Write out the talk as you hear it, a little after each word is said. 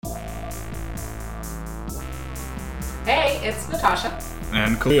it's Natasha.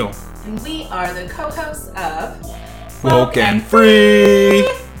 And Khalil. And we are the co-hosts of Woke and Free.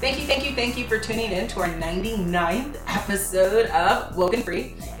 Thank you for tuning in to our 99th episode of Woke and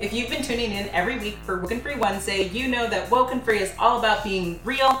Free. If you've been tuning in every week for Woke and Free Wednesday, you know that Woke and Free is all about being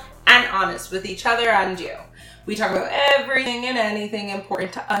real and honest with each other and you. We talk about everything and anything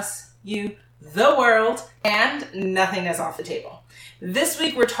important to us, you, the world, and nothing is off the table. This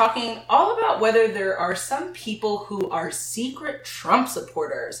week we're talking all about whether there are some people who are secret Trump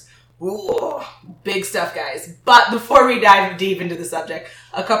supporters. Ooh, big stuff, guys. But before we dive deep into the subject,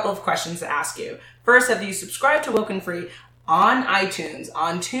 a couple of questions to ask you. First, have you subscribed to Woke and Free on iTunes,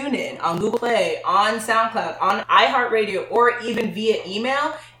 on TuneIn, on Google Play, on SoundCloud, on iHeartRadio, or even via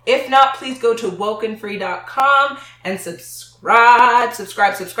email? If not, please go to wokeandfree.com and subscribe.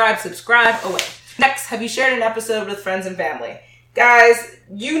 Oh wait. Next, have you shared an episode with friends and family? Guys,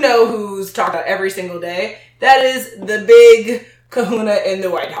 you know who's talked about every single day. That is the big kahuna in the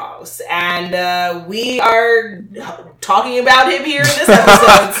White House. And we are talking about him here in this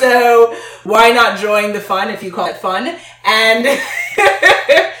episode. So why not join the fun, if you call it fun, and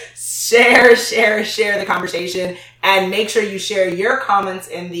share the conversation, and make sure you share your comments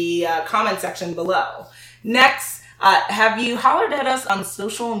in the comment section below. Next, have you hollered at us on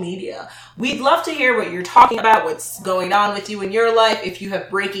social media? We'd love to hear what you're talking about, what's going on with you in your life, if you have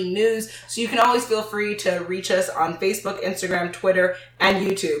breaking news. So you can always feel free to reach us on Facebook, Instagram, Twitter, and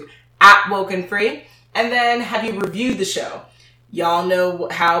YouTube at Woke and Free. And then have you reviewed the show? Y'all know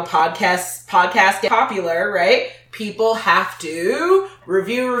how podcasts get popular, right? People have to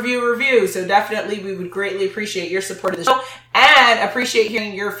review. So definitely we would greatly appreciate your support of the show and appreciate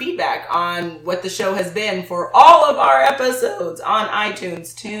hearing your feedback on what the show has been for all of our episodes on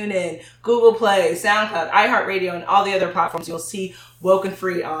iTunes, TuneIn, Google Play, SoundCloud, iHeartRadio, and all the other platforms you'll see Woke and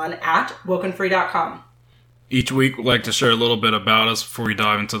Free on at wokeandfree.com. Each week we'd like to share a little bit about us before we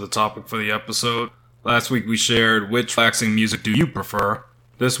dive into the topic for the episode. Last week we shared which relaxing music do you prefer.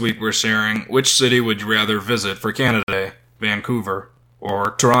 This week we're sharing which city would you rather visit for Canada Day, Vancouver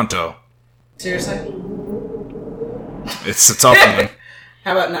or Toronto. Seriously? It's a tough one.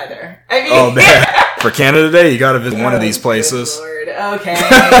 How about neither? I mean, man. For Canada Day, you gotta visit one of these places. Lord. Okay,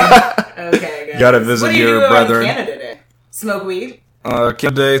 guys. You gotta visit your brethren. On Canada Day? Smoke weed?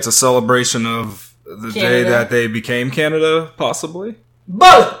 Canada Day, it's a celebration of the day that they became Canada, possibly.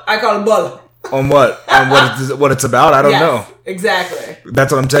 Bull! I call it bull. On what? On what it's about? I don't know. Exactly.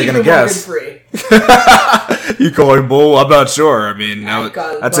 That's what I'm taking a guess. Free. You call it bull? I'm not sure. I mean,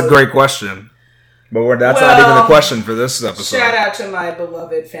 that's a great question. But that's not even the question for this episode. Shout out to my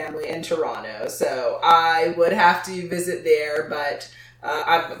beloved family in Toronto. So I would have to visit there, but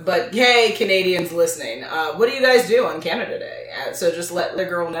hey, Canadians listening, what do you guys do on Canada Day? So just let the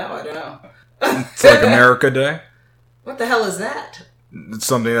girl know. I don't know. It's like America Day. What the hell is that? It's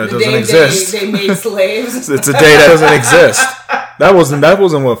something that doesn't exist. They made slaves. It's a day that doesn't exist. That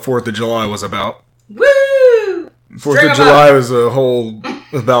wasn't what 4th of July was about. Woo! 4th of July was a whole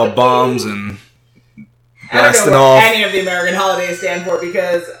about bombs and blasting off. I don't know what any of the American holidays stand for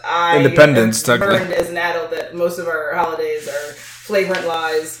because I Independence, learned as an adult that most of our holidays are flagrant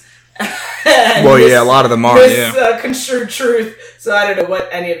lies. Well, yeah, a lot of them are, construed truth. So I don't know what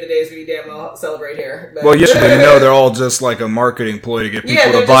any of the days we damn well celebrate here. But. Well, you should know they're all just like a marketing ploy to get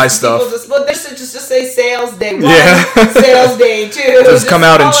people to buy stuff. They should just say sales day 1, sales day 2. Just come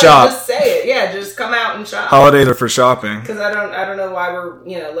out and shop. Just say it. Yeah, just come out and shop. Holidays are for shopping. Because I don't know why we're,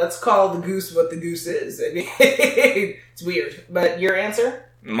 let's call the goose what the goose is. I mean, it's weird. But your answer?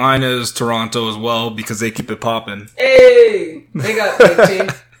 Mine is Toronto as well because they keep it popping. Hey! They got big team.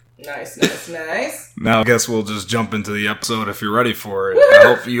 Nice. Now I guess we'll just jump into the episode if you're ready for it. Woo-hoo!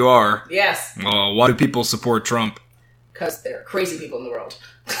 I hope you are. Yes. Why do people support Trump? Because there are crazy people in the world.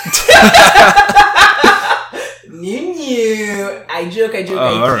 I joke,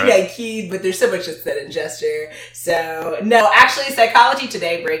 I kid, but there's so much that's said in gesture. So, no, actually, Psychology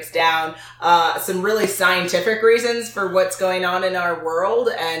Today breaks down some really scientific reasons for what's going on in our world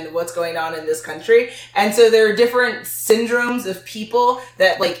and what's going on in this country. And so there are different syndromes of people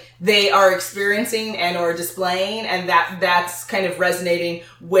that, they are experiencing and or displaying, and that's kind of resonating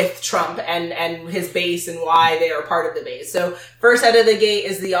with Trump and his base and why they are part of the base. So first out of the gate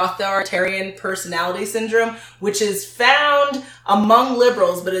is the authoritarian personality syndrome, which is found among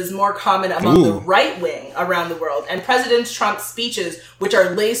liberals, but is more common among the right wing around the world. And President Trump's speeches, which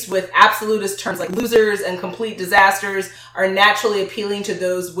are laced with absolutist terms like losers and complete disasters, are naturally appealing to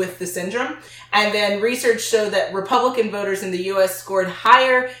those with the syndrome. And then research showed that Republican voters in the U.S. scored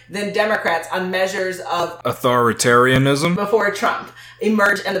higher than Democrats on measures of authoritarianism before Trump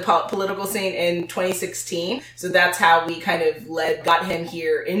emerged in the political scene in 2016. So that's how we kind of got him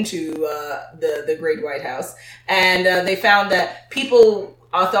here into the Great White House. And they found that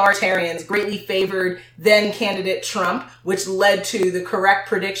authoritarians greatly favored then candidate Trump, which led to the correct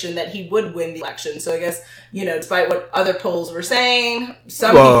prediction that he would win the election. So I guess, despite what other polls were saying,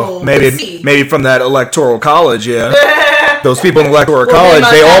 some people maybe from that electoral college, yeah. Those people in electoral college,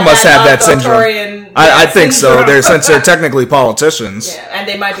 they all must have that syndrome. I think so. Since they're technically politicians. Yeah, and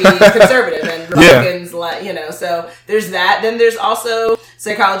they might be conservative and Republicans, so there's that. Then there's also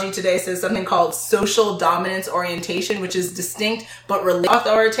Psychology Today says something called social dominance orientation, which is distinct but related to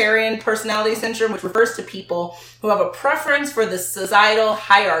authoritarian personality syndrome, which refers to people who have a preference for the societal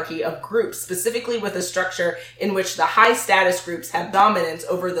hierarchy of groups, specifically with a structure in which the high status groups have dominance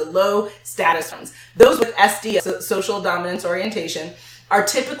over the low status ones. Those with SD, social dominance orientation, are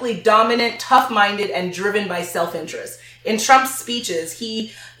typically dominant, tough-minded, and driven by self-interest. In Trump's speeches,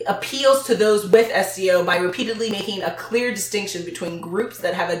 he appeals to those with SDO by repeatedly making a clear distinction between groups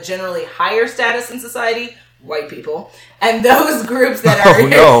that have a generally higher status in society, white people, and those groups that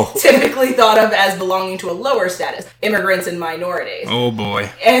are typically thought of as belonging to a lower status, immigrants and minorities. Oh boy.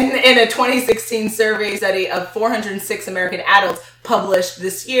 And in a 2016 survey study of 406 American adults published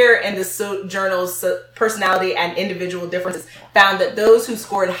this year in the journal's Personality and Individual Differences, found that those who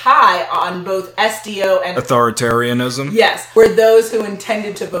scored high on both SDO and authoritarianism, yes, were those who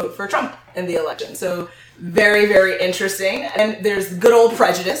intended to vote for Trump in the election. So very, very interesting. And there's good old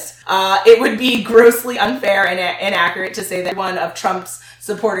prejudice. It would be grossly unfair and inaccurate to say that one of Trump's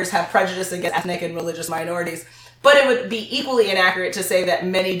supporters have prejudice against ethnic and religious minorities, but it would be equally inaccurate to say that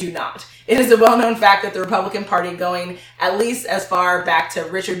many do not. It is a well-known fact that the Republican Party, going at least as far back to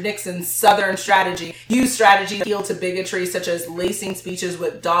Richard Nixon's Southern strategy, used strategy to appeal to bigotry, such as lacing speeches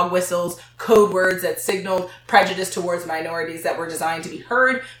with dog whistles, code words that signaled prejudice towards minorities that were designed to be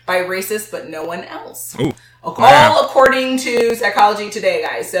heard by racists but no one else. Ooh. All according to Psychology Today,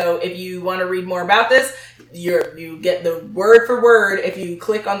 guys. So if you want to read more about this, you get the word for word if you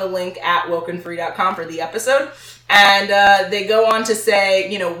click on the link at wokenfree.com for the episode. And they go on to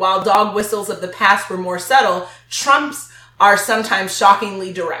say, while dog whistles of the past were more subtle, Trump's are sometimes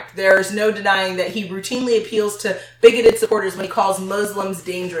shockingly direct. There's no denying that he routinely appeals to bigoted supporters when he calls Muslims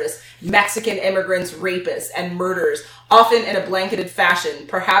dangerous, Mexican immigrants rapists, and murderers, often in a blanketed fashion.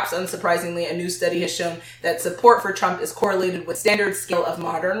 Perhaps unsurprisingly, a new study has shown that support for Trump is correlated with standard scale of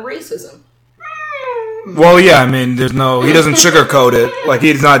modern racism. Well, yeah, I mean, he doesn't sugarcoat it. Like,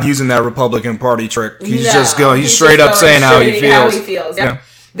 he's not using that Republican Party trick. He's he's straight up saying how he feels. Yeah.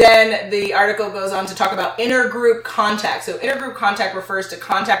 Then the article goes on to talk about intergroup contact. So intergroup contact refers to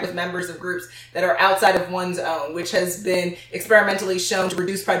contact with members of groups that are outside of one's own, which has been experimentally shown to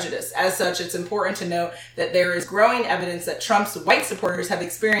reduce prejudice. As such, it's important to note that there is growing evidence that Trump's white supporters have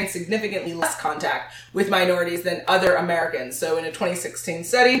experienced significantly less contact with minorities than other Americans. So in a 2016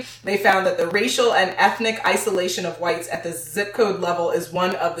 study, they found that the racial and ethnic isolation of whites at the zip code level is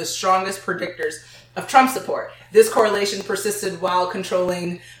one of the strongest predictors of Trump support. This correlation persisted while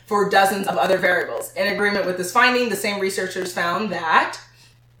controlling for dozens of other variables. In agreement with this finding, the same researchers found that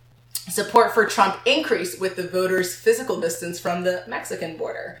support for Trump increased with the voters' physical distance from the Mexican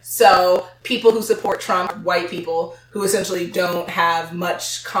border. So people who support Trump, white people who essentially don't have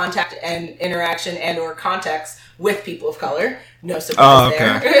much contact and interaction and or context with people of color. No surprise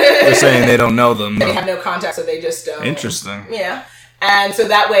there. They're saying they don't know them. They have no contact, so they just don't. Interesting. Yeah. And so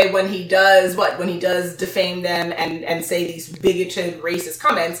that way, when he does defame them and say these bigoted, racist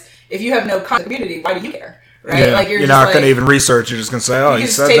comments, if you have no community, why do you care? Right? Yeah. Like you're not going to even research. You're just going to say, "Oh, you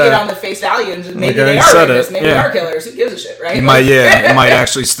said take that." it on the face value, and just, maybe they are rapists, maybe they are killers. Who gives a shit, right? It might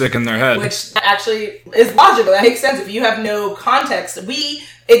actually stick in their head. Which actually is logical. That makes sense. If you have no context,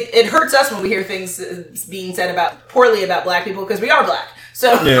 it hurts us when we hear things being said poorly about black people because we are black.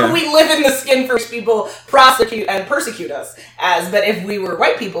 So we live in the skin for which people prosecute and persecute us but if we were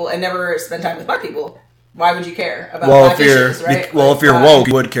white people and never spent time with black people, why would you care about black issues, right? If you're woke,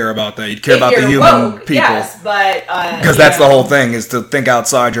 you would care about that. You'd care about the human people. Yes, but because that's the whole thing, is to think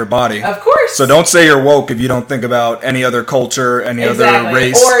outside your body. Of course. So don't say you're woke if you don't think about any other culture, any other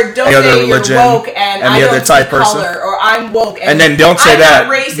race, or don't any other say religion, you're woke and any I other don't type see person. color, or I'm woke and then don't say I'm that.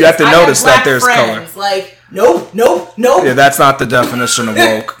 not racist, you have to notice that there's friends. color. Like, Nope. Yeah, that's not the definition of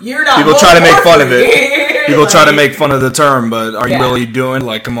woke. You're not. People try to make fun of it. People Like, try to make fun of the term, but are you really doing?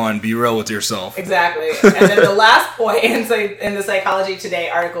 Like, come on, be real with yourself. Exactly. And then the last point in the Psychology Today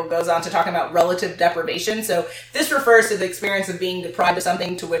article goes on to talk about relative deprivation. So this refers to the experience of being deprived of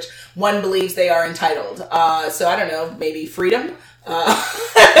something to which one believes they are entitled. So I don't know, maybe freedom.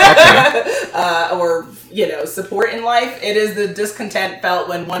 Or support in life. It is the discontent felt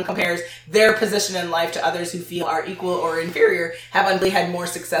when one compares their position in life to others who feel are equal or inferior, have unbelievably had more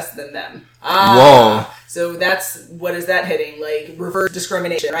success than them. Whoa. So that's, what is that hitting? Like reverse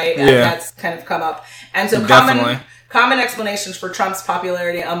discrimination, right? Yeah. And that's kind of come up. And so common explanations for Trump's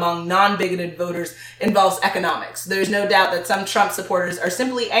popularity among non-bigoted voters involves economics. There's no doubt that some Trump supporters are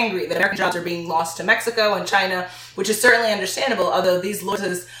simply angry that American jobs are being lost to Mexico and China, which is certainly understandable, although these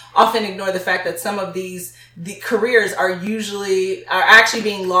loyalists often ignore the fact that some of the careers are actually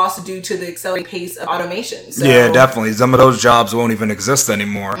being lost due to the accelerating pace of automation. So, yeah, definitely. Some of those jobs won't even exist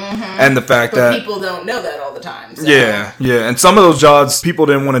anymore. And the fact but that people don't know that all the time. So. Yeah, and some of those jobs people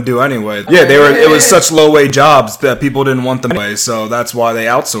didn't want to do anyway. Yeah, it was such low wage jobs that people didn't want them anyway, so that's why they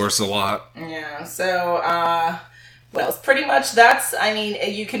outsource a lot. Yeah, so well, pretty much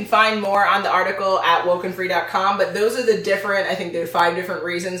you can find more on the article at wokenfree.com, but those are the I think there are 5 different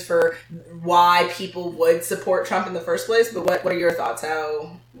reasons for why people would support Trump in the first place. But what are your thoughts?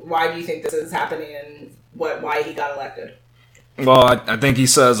 Why do you think this is happening, and why he got elected? Well, I think he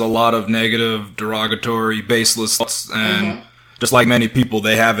says a lot of negative, derogatory, baseless thoughts, and just like many people,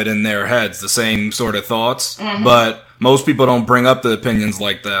 they have it in their heads, the same sort of thoughts. But most people don't bring up the opinions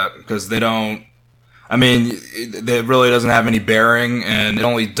like that because they don't. I mean, it really doesn't have any bearing, and it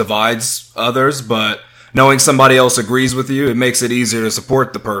only divides others, but knowing somebody else agrees with you, it makes it easier to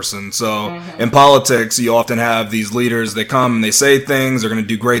support the person. So in politics, you often have these leaders that come and they say things, they're going to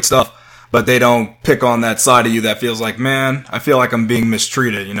do great stuff, but they don't pick on that side of you that feels like, man, I feel like I'm being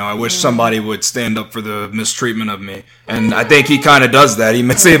mistreated. I wish somebody would stand up for the mistreatment of me. And I think he kind of does that. He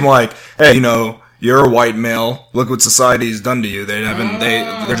makes it seem like, hey, you're a white male. Look what society's done to you.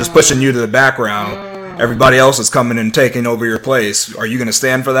 They're just pushing you to the background. Everybody else is coming and taking over your place. Are you going to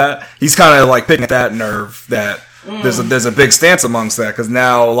stand for that? He's kind of like picking at that nerve that there's a big stance amongst that, because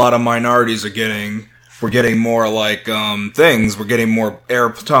now a lot of minorities we're getting more like things. We're getting more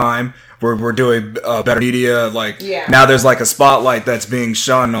airtime. We're doing better media. Now there's like a spotlight that's being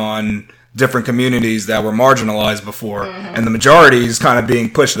shone on different communities that were marginalized before, and the majority is kind of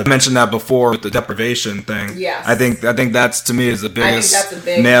being pushed. I mentioned that before with the deprivation thing. Yes. I think that's, to me, is the biggest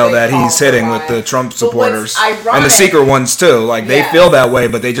nail that he's hitting with the Trump supporters. And the secret ones too. They feel that way,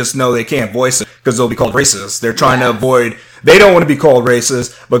 but they just know they can't voice it because they'll be called racist. They're trying to avoid. They don't want to be called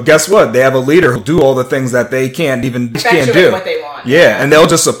racist, but guess what? They have a leader who'll do all the things that they can't do. What they want. Yeah, and they'll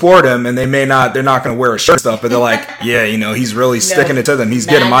just support him, and they're not going to wear a shirt and stuff, but they're like, yeah, he's really sticking it to them. He's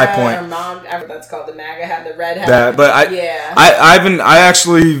getting my point. That's called the MAGA hat, the red hat.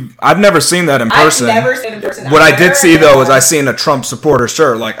 I've never seen that in person. I've never seen it in person. What I did see though is I seen a Trump supporter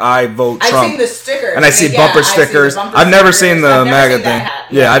shirt, like I vote Trump. I've seen the stickers, and I see bumper stickers. I've never seen the MAGA thing.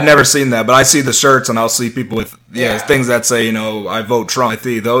 Yeah, I've never seen that, but I see the shirts, and I'll see people with things that say, I vote Trump. I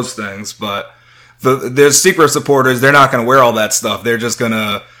see those things, but there's secret supporters. They're not going to wear all that stuff. They're just going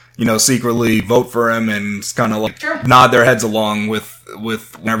to, secretly vote for him and kind of nod their heads along with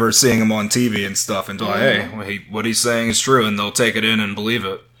never seeing him on TV and stuff until, hey, what he's saying is true, and they'll take it in and believe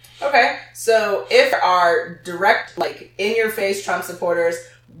it. Okay, so if there are direct, in-your-face Trump supporters,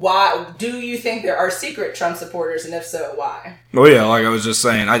 why do you think there are secret Trump supporters, and if so, why? Oh yeah, like I was just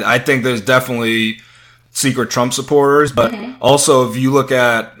saying, I think there's definitely secret Trump supporters, but also if you look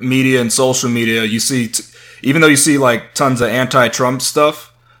at media and social media, you see, even though you see tons of anti-Trump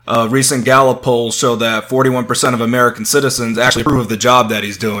stuff, recent Gallup polls show that 41% of American citizens actually approve of the job that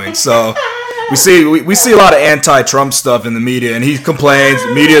he's doing. So we see a lot of anti-Trump stuff in the media, and he complains,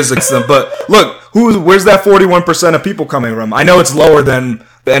 the media's against them. But look, where's that 41% of people coming from? I know it's lower than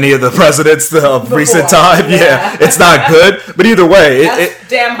any of the presidents of recent time. Yeah, it's not good, but either way, it's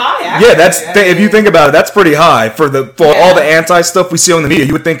damn high. Actually. Yeah, if you think about it, that's pretty high for all the anti stuff we see on the media.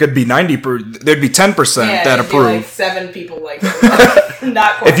 You would think it'd be 90%. There'd be 10% that approve. 7 people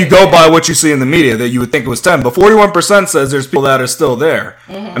not quite. If you go by what you see in the media, that you would think it was 10, but 41% says there's people that are still there.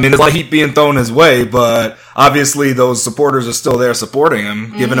 I mean, there's a lot of heat being thrown his way, but obviously those supporters are still there supporting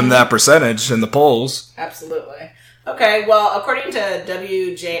him, giving him that percentage in the polls. Absolutely. Okay, well, according to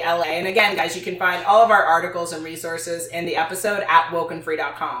WJLA, and again, guys, you can find all of our articles and resources in the episode at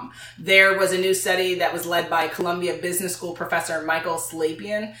wokenfree.com. There was a new study that was led by Columbia Business School professor Michael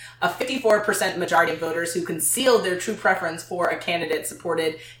Salapian. A 54% majority of voters who concealed their true preference for a candidate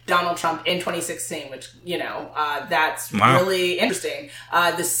supported Donald Trump in 2016, which, that's really interesting.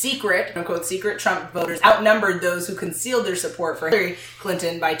 The secret, quote-unquote, secret Trump voters outnumbered those who concealed their support for Hillary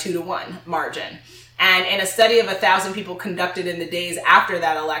Clinton by 2-1 margin. And in a study of 1,000 people conducted in the days after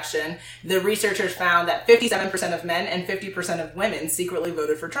that election, the researchers found that 57% of men and 50% of women secretly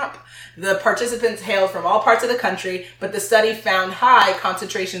voted for Trump. The participants hailed from all parts of the country, but the study found high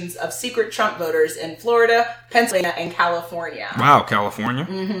concentrations of secret Trump voters in Florida, Pennsylvania, and California. Wow, California.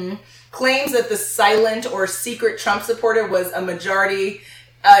 Mm-hmm. Claims that the silent or secret Trump supporter was a majority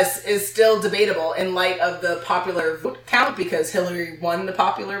is still debatable in light of the popular vote count, because Hillary won the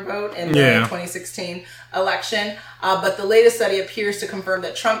popular vote in the 2016 election. But the latest study appears to confirm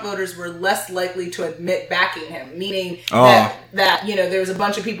that Trump voters were less likely to admit backing him, meaning that there was a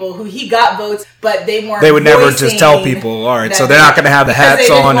bunch of people who he got votes, but they weren't. They would never just tell people, all right, so they're not going to have the hats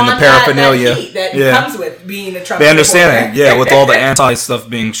on and the paraphernalia that comes with being a Trump. They understand it, with all the anti stuff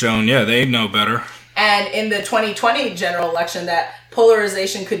being shown. Yeah, they know better. And in the 2020 general election, that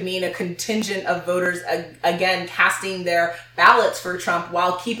polarization could mean a contingent of voters again casting their ballots for Trump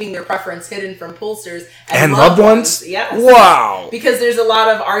while keeping their preference hidden from pollsters and loved ones. Yes. Wow. Because there's a lot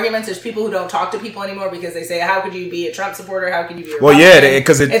of arguments. There's people who don't talk to people anymore because they say, "How could you be a Trump supporter? How could you be a Republican?"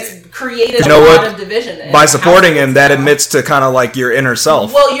 Because it's created a lot of division. By supporting him, that admits to kind of like your inner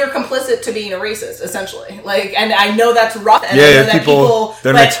self. Well, you're complicit to being a racist, essentially. And I know that's rough. And I know that people.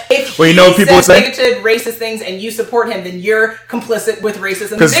 But if he says bigoted, racist things, and you support him, then you're complicit with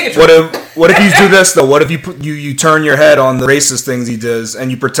racism and bigotry. What if you do this though? What if you turn your head on the racist things he does and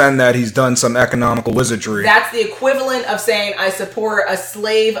you pretend that he's done some economical wizardry? That's the equivalent of saying I support a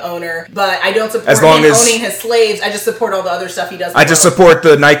slave owner, but I don't support him owning his slaves. I just support all the other stuff he does. I just support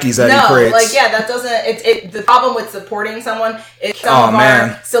the Nikes that he creates. That doesn't. The problem with supporting someone is some of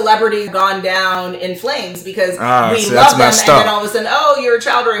our celebrities gone down in flames because we love them, and then all of a sudden, you're a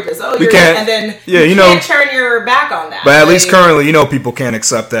child rapist. You can't, and then you can't turn your back on that. But at least currently, people can't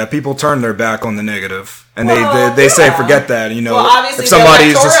accept that. People turn their back on the negative. And they say forget that, Well, obviously, if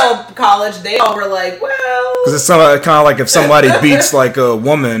somebody's the electoral college, they all were like, well... Because it's kind of like if somebody beats like a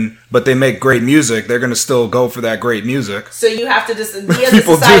woman, but they make great music, they're going to still go for that great music. So you have to just...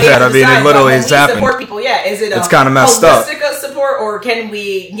 People do that. It literally has happened. Support people, is it it's kind of messed up. Holistic support, or can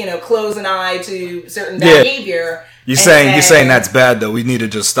we, close an eye to certain behavior? You're saying that's bad though. We need to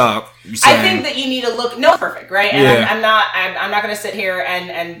just stop. I think that you need to look perfect, right? And I'm not going to sit here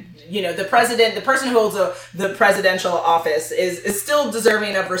and the president, the person who holds the presidential office is still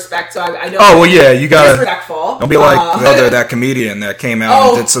deserving of respect. So I don't. You gotta respectful. Don't be like that comedian that came out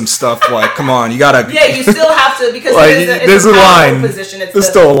and did some stuff. Like, come on, you gotta. You still have to, because there's a line. Position. It's there's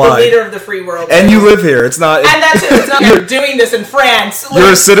still a line. The leader of the free world, and you live here. It's not. And that's it. It's not you're doing this in France.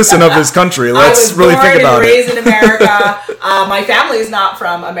 You're a citizen of this country. Let's really think about it. I was born and raised in America. My family is not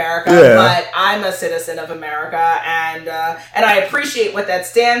from America, but I'm a citizen of America, and I appreciate what that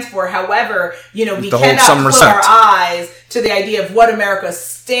stands for. However, we cannot close our eyes to the idea of what America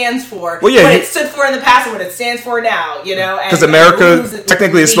stands for, what it stood for in the past and what it stands for now, Because America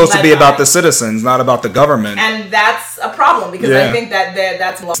technically is supposed to be about the citizens, not about the government. And that's a problem, because I think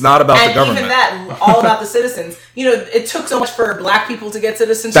that's... It's not about the government. And even that, all about the citizens. It took so much for black people to get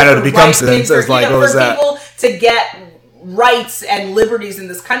citizenship. That it becomes citizens. For people to get rights and liberties in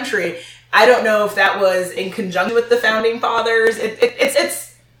this country. I don't know if that was in conjunction with the founding fathers.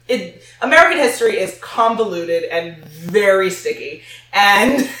 American history is convoluted and very sticky,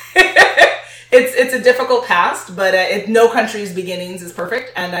 and it's a difficult past. But no country's beginnings is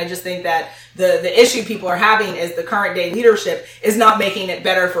perfect, and I just think that the issue people are having is the current day leadership is not making it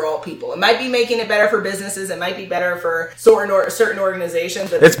better for all people. It might be making it better for businesses. It might be better for certain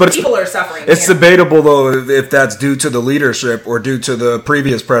organizations, but people are suffering. It's debatable though if that's due to the leadership or due to the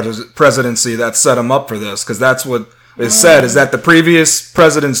previous presidency that set them up for this, because that's what is said, is that the previous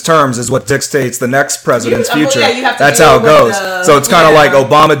president's terms is what dictates the next president's future. That's how it goes. So it's kind of like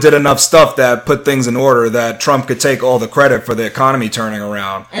Obama did enough stuff that put things in order that Trump could take all the credit for the economy turning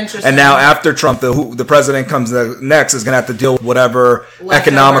around. And now after Trump, the president comes next is going to have to deal with whatever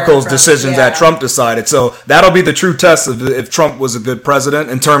economical decisions that Trump decided. So that'll be the true test of if Trump was a good president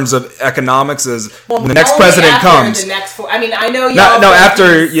in terms of economics, is when the next president comes. I know y'all...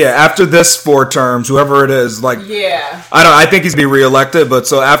 after this 4 terms, whoever it is, I think he's going to be reelected, but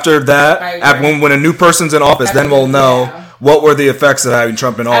so after that, when a new person's in office, then we'll know what were the effects of having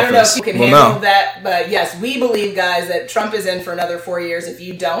Trump in office? I don't know if you can handle that, but yes, we believe, guys, that Trump is in for another 4 years. If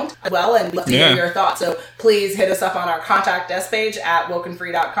you don't, well, and let's hear your thoughts. So please hit us up on our contact us page at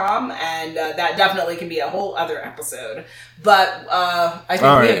wokenfree.com, and that definitely can be a whole other episode. But I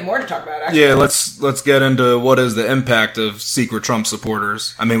think we have more to talk about, actually. Yeah, let's get into what is the impact of secret Trump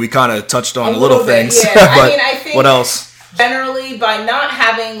supporters. I mean, we kind of touched on little things, yeah. but I think what else? Generally, by not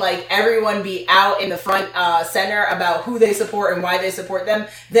having like everyone be out in the front center about who they support and why they support them,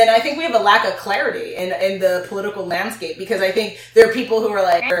 then I think we have a lack of clarity in the political landscape, because I think there are people who are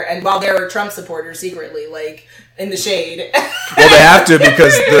like, and while they're Trump supporters secretly, like in the shade. Well, they have to,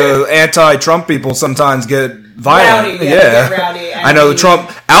 because the anti-Trump people sometimes get violent. Rowdy, get rowdy. I know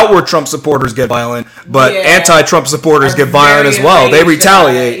the outward Trump supporters get violent, but anti-Trump supporters get violent as well. They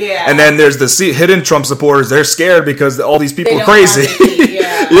retaliate. Yeah. And then there's the hidden Trump supporters. They're scared because all these people are crazy.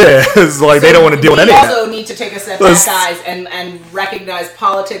 It's like they don't want to deal with any of that. We also need to take a step back, guys, and recognize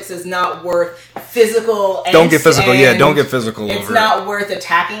politics is not worth physical. Don't get physical. Yeah, don't get physical over it. It's not worth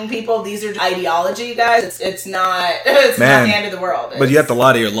attacking people. These are ideology, guys. It's not. It's not the end of the world. But you have to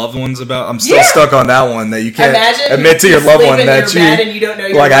lie to your loved ones about. I'm still stuck on that one, that you can't admit to your you loved one that and you don't know.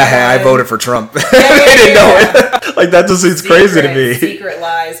 Like I voted for Trump. They didn't know it. Like that just seems crazy to me. Secret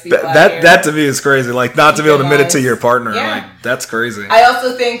lies. That to me is crazy. Like not to be able to admit it to your partner. Yeah. Like that's crazy. I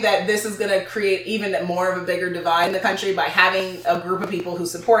also think that this is going to create even more of a bigger divide in the country by having a group of people who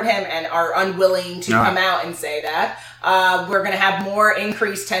support him and are unwilling to come out and say that. We're going to have more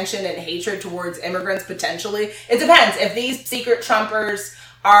increased tension and hatred towards immigrants potentially. It depends. If these secret Trumpers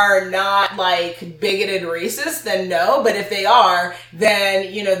are not like bigoted racists, then no. But if they are,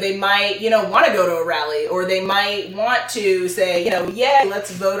 then, they might, want to go to a rally, or they might want to say,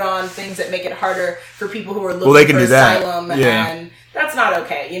 let's vote on things that make it harder for people who are looking for asylum. And that's not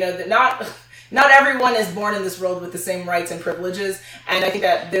okay. Not everyone is born in this world with the same rights and privileges. And I think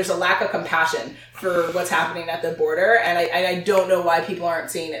that there's a lack of compassion for what's happening at the border. And I don't know why people aren't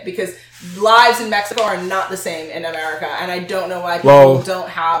seeing it, because lives in Mexico are not the same in America. And I don't know why people don't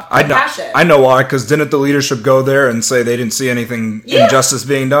have compassion. I know why, because didn't the leadership go there and say they didn't see anything injustice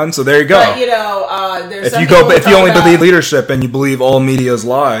being done? So there you go. But, there's if you only believe leadership and you believe all media's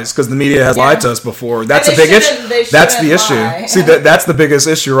lies, because the media has lied to us before, that's a big issue. That's the issue. See, that's the biggest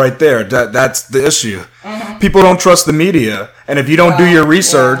issue right there. That's the issue. Mm-hmm. People don't trust the media, and if you don't do your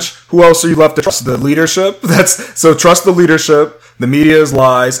research, who else are you left to trust? The leadership. So trust the leadership. The media is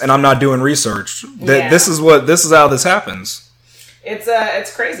lies, and I'm not doing research. This is how this happens.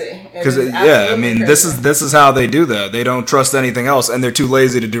 It's crazy. Because this is how they do that. They don't trust anything else, and they're too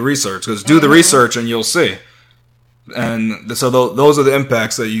lazy to do research. Because do the research, and you'll see. And so those are the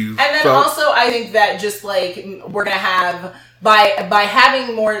impacts that you. And then also, I think that just like we're gonna have. By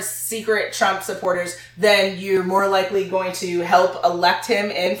having more secret Trump supporters, then you're more likely going to help elect him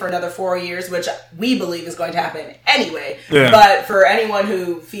in for another 4 years, which we believe is going to happen anyway. Yeah. But for anyone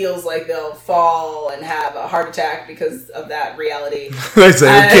who feels like they'll fall and have a heart attack because of that reality, they say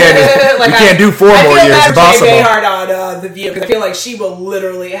you can't do 4 more years. It's impossible. I feel hard on The View, because I feel like she will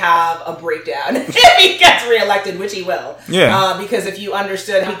literally have a breakdown if he gets reelected, which he will. Yeah. Because if you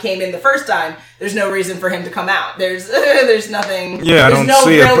understood how he came in the first time, there's no reason for him to come out. There's nothing. Yeah, there's no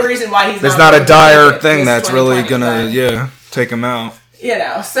real reason why he's. There's not a dire thing that's really gonna take him out.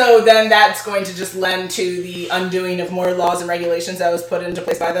 So then that's going to just lend to the undoing of more laws and regulations that was put into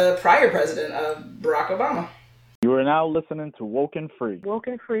place by the prior president of Barack Obama. You are now listening to Woken Free.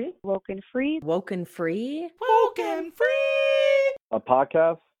 Woken Free. Woken Free. Woken Free. Woken Free. A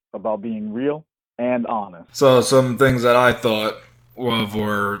podcast about being real and honest. So some things that I thought of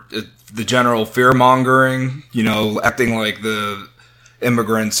were the general fear-mongering, acting like the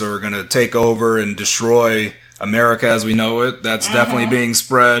immigrants are going to take over and destroy America as we know it. That's definitely being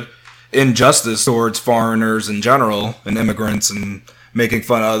spread. Injustice towards foreigners in general and immigrants, and making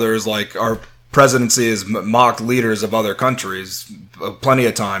fun of others. Like our presidency has mocked leaders of other countries plenty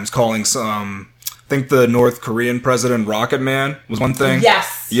of times, calling some... I think the North Korean president Rocket Man was one thing.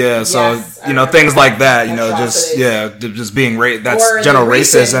 Yes. Yeah. So things like that. Just being that's or general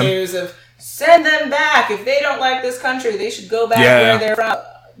racism. News of send them back if they don't like this country. They should go back where they're from.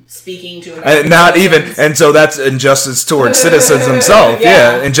 Speaking to and so that's injustice towards citizens themselves.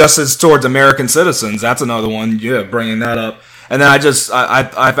 Injustice towards American citizens. That's another one. Yeah, bringing that up. And then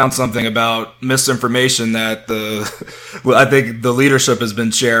I found something about misinformation that I think the leadership has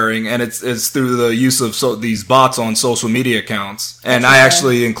been sharing, and it's through the use of these bots on social media accounts. And I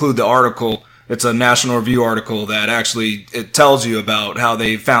actually include the article It's a National Review article that actually it tells you about how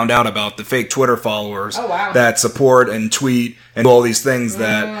they found out about the fake Twitter followers that support and tweet and do all these things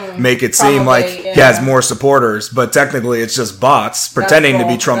that make it seem like he has more supporters, but technically it's just bots pretending to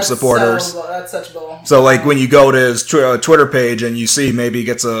be Trump supporters. That's such bull. So like when you go to his Twitter page and you see maybe he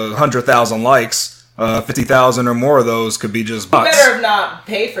gets 100,000 likes, 50,000 or more of those could be just bots. You better have not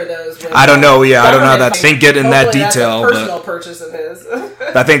paid for those. I don't know. Yeah, I don't know that. I didn't get in that detail. That's a personal purchase of his.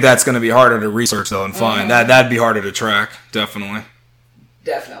 I think that's going to be harder to research though and find. That'd be harder to track. Definitely.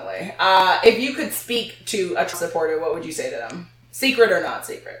 Definitely. If you could speak to a Trump supporter, what would you say to them? Secret or not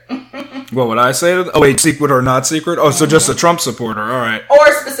secret? What would I say to them? Oh wait, secret or not secret? Oh, so just a Trump supporter. All right.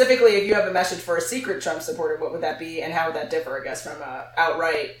 Or specifically, if you have a message for a secret Trump supporter, what would that be, and how would that differ, I guess, from an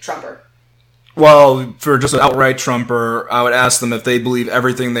outright Trumper? Well, for just an outright Trumper, I would ask them if they believe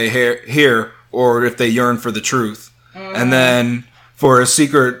everything they hear or if they yearn for the truth. And then for a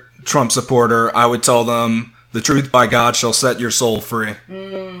secret Trump supporter, I would tell them the truth by God shall set your soul free.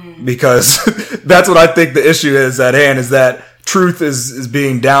 Because that's what I think the issue is at hand, is that truth is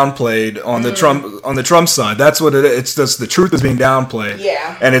being downplayed on the Trump side. That's what it is. It's just the truth is being downplayed.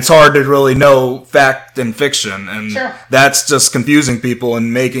 Yeah. And it's hard to really know fact and fiction. And that's just confusing people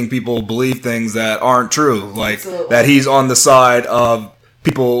and making people believe things that aren't true. Like that he's on the side of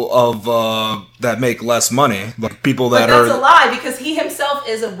people of that make less money, like people that that's a lie, because he himself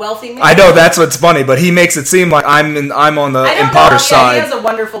is a wealthy man. I know, that's what's funny, but he makes it seem like I'm on the impoverished side. He has a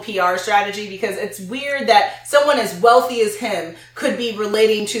wonderful PR strategy, because it's weird that someone as wealthy as him could be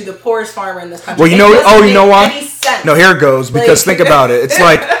relating to the poorest farmer in this country. Well, you know what? No, here it goes, because think about it. It's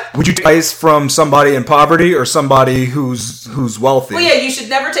like, would you take advice from somebody in poverty or somebody who's wealthy? Well, yeah, you should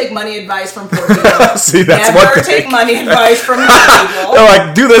never take money advice from poor people. See, that's one thing. Never take money advice from rich people. They're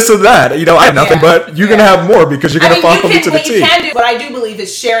like, do this or that. You know, I have nothing, but you're going to have more because you're going to follow me to the T. What I do believe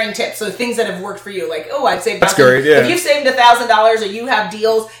is sharing tips. So things that have worked for you. Like, I'd saved $1,000. That's great, yeah. If you've saved $1,000 or you have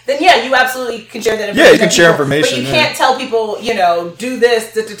deals, then yeah, you absolutely can share that information. Yeah, you can share information. But you can't tell people, do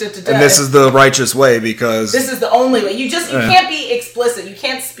this. And this is the righteous way, because this is the only way. You can't be explicit. You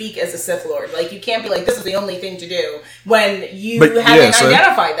can't speak as a Sith Lord. Like, you can't be like, this is the only thing to do when you haven't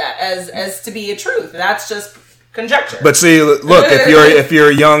identified that as to be a truth. That's just conjecture. But see, look, if you're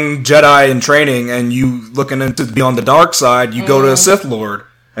a young Jedi in training and you looking to be on the dark side, you go to a Sith Lord.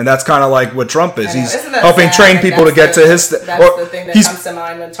 And that's kind of like what Trump is. He's helping train people to get to his... That's the thing that comes to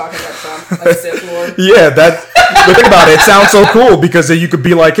mind when talking about Trump, like Sith Lord. Yeah, but think about it. It sounds so cool, because you could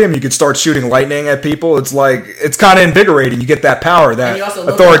be like him. You could start shooting lightning at people. It's like, it's kind of invigorating. You get that power, that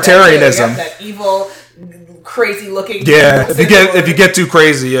authoritarianism. That evil, crazy looking... Yeah, if you get too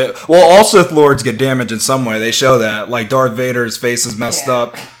crazy. Yeah. Well, all Sith Lords get damaged in some way. They show that. Like Darth Vader's face is messed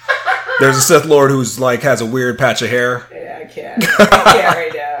up. There's a Sith Lord who's like has a weird patch of hair. Yeah, I can't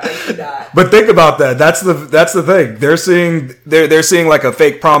right now. I cannot. But think about that. That's the thing. They're seeing like a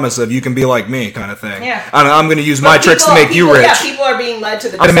fake promise of you can be like me kind of thing. Yeah. I'm going to use my tricks to make you rich. Yeah, people are being led to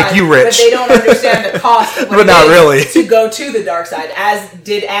the dark side. I'm going to make you rich. But they don't understand the cost of what but not really. to go to the dark side. As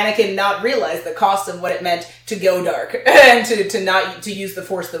did Anakin not realize the cost of what it meant to go dark and to use the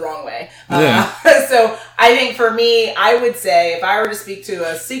Force the wrong way. Yeah. So I think for me, I would say if I were to speak to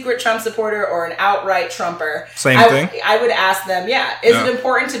a secret Trump supporter or an outright Trumper, I would ask them, is it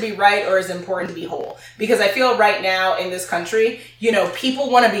important to be right or is it important to be whole? Because I feel right now in this country, people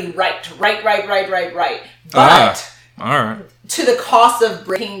want to be right. But all right. To the cost of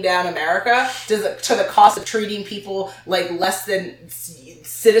breaking down America, to the cost of treating people like less than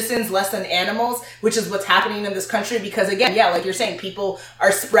citizens, less than animals, which is what's happening in this country. Because again, like you're saying, people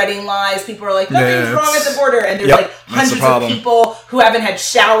are spreading lies. People are like, nothing's wrong at the border. And there's like hundreds of people who haven't had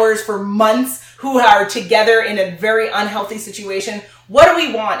showers for months, who are together in a very unhealthy situation. What do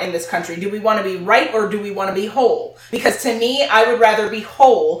we want in this country? Do we want to be right or do we want to be whole? Because to me, I would rather be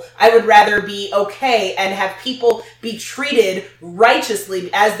whole. I would rather be okay and have people be treated righteously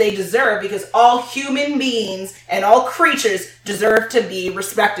as they deserve, because all human beings and all creatures deserve to be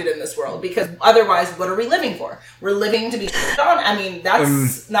respected in this world. Because otherwise, what are we living for? We're living to be on. I mean,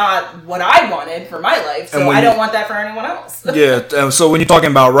 that's not what I wanted for my life, so I don't want that for anyone else. Yeah, so when you're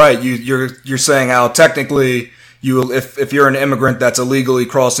talking about right, you're saying how technically... if you're an immigrant that's illegally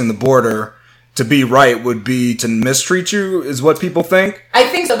crossing the border, to be right would be to mistreat you, is what people think. I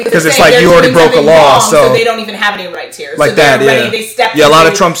think so, because it's like you already broke a law, so they don't even have any rights here. Like so that, a lot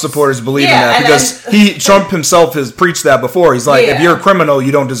of Trump supporters believe in that, because Trump himself has preached that before. He's like, if you're a criminal,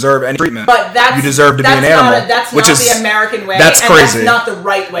 you don't deserve any treatment. But you deserve to be an animal. That's not the American way. That's crazy. And that's not the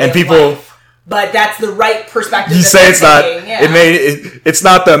right way. And people. But that's the right perspective. You that say they're it's not. taking, yeah. It's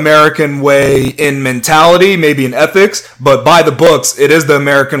not the American way in mentality, maybe in ethics, but by the books, it is the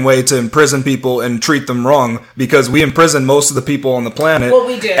American way to imprison people and treat them wrong, because we imprison most of the people on the planet. Well,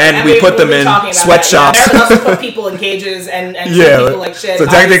 we do, and we put them in sweatshops. Yeah, America also put people in cages and treat people like shit. So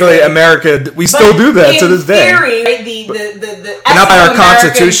technically, America, we still do that to this day. In theory, right, the not by our American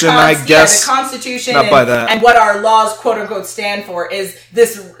Constitution, I guess. the Constitution, not by that. And what our laws, quote unquote, stand for is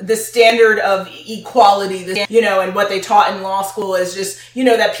this standard of equality, and what they taught in law school is just,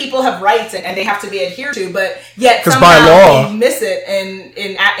 that people have rights and they have to be adhered to, but yet somehow by law, they miss it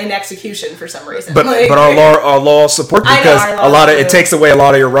in execution for some reason. But our law support, because it takes away a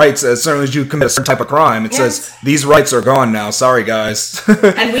lot of your rights as soon as you commit a certain type of crime. It says these rights are gone now. Sorry, guys.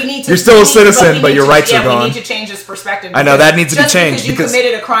 And we need to. You're still a citizen, but your rights are gone. We need to change this perspective. I know that needs to be changed because you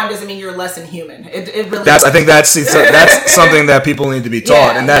committed a crime doesn't mean you're less than human. It really. I think that's something that people need to be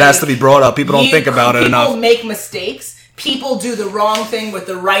taught, and that has to be brought up. People don't think about it enough. People make mistakes. People do the wrong thing with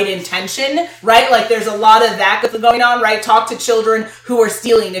the right intention, right? Like there's a lot of that going on, right? Talk to children who are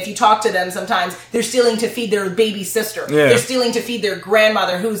stealing. If you talk to them, sometimes they're stealing to feed their baby sister. Yeah. They're stealing to feed their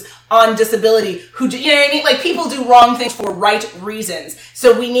grandmother who's on disability. You know what I mean? Like people do wrong things for right reasons.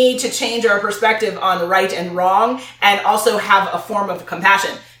 So we need to change our perspective on right and wrong, and also have a form of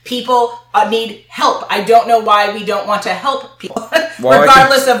compassion. People need help. I don't know why we don't want to help people,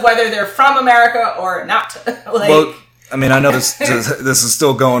 regardless of whether they're from America or not. I mean, I know this is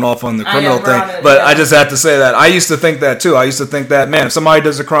still going off on the criminal thing, but I just have to say that I used to think that too. I used to think that, man, if somebody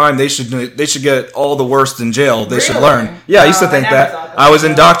does a crime, they should get all the worst in jail. They should learn. Yeah, I used to think that. I was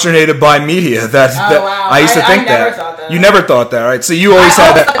indoctrinated by media. I used to think that. You never thought that, right? So you always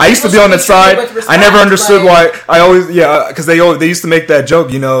had that. I used to be on the side. I never understood why. Because they used to make that joke.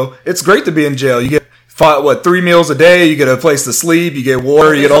 It's great to be in jail. You get 3 meals a day, you get a place to sleep, you get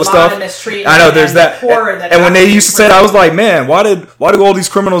water, you get all the stuff. I know there's that. And when they used to say that, I was like, man, why do all these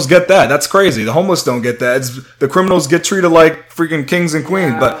criminals get that? That's crazy. The homeless don't get that. The criminals get treated like freaking kings and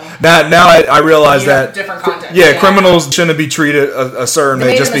queens. But now I realize that different context. Yeah, criminals shouldn't be treated a certain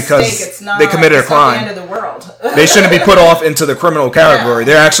way just because they committed a crime. It's not the end of the world. They shouldn't be put off into the criminal category.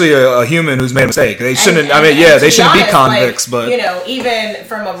 They're actually a human who's made a mistake. They shouldn't. They shouldn't be convicts. But even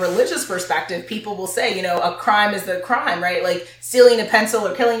from a religious perspective, people will say, a crime is the crime, right? Like stealing a pencil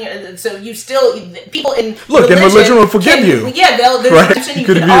or killing you. So you still people in religion will forgive you. Yeah, there's right? redemption. You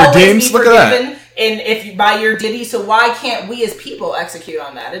could can be always redeemed. be Look forgiven. at that. If by your deity, so why can't we as people execute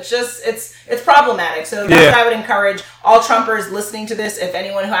on that? It's just it's problematic. So that's what I would encourage all Trumpers listening to this. If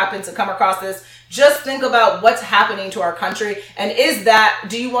anyone who happens to come across this, just think about what's happening to our country, and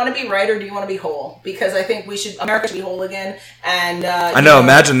do you want to be right or do you want to be whole? Because I think America should be whole again. And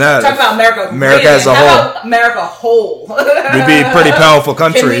imagine that. Talk about America as a whole. America whole. We'd be a pretty powerful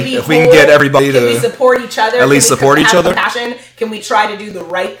country if we can get everybody Can we support each other? At least support each other. Compassion? Can we try to do the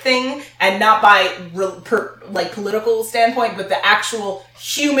right thing, and not by political standpoint, but the actual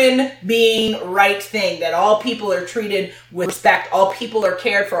human being right thing, that all people are treated with respect, all people are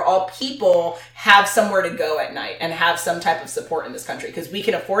cared for, all people have somewhere to go at night and have some type of support in this country, because we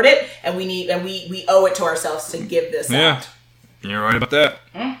can afford it, and we owe it to ourselves to give this out. You're right about that.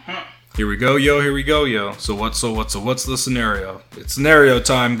 Mm-hmm. Here we go, yo. So what's the scenario? It's scenario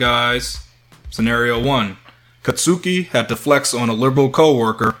time, guys. Scenario 1. Katsuki had to flex on a liberal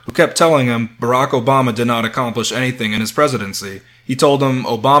co-worker who kept telling him Barack Obama did not accomplish anything in his presidency. He told him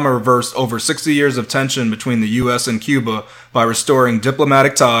Obama reversed over 60 years of tension between the U.S. and Cuba by restoring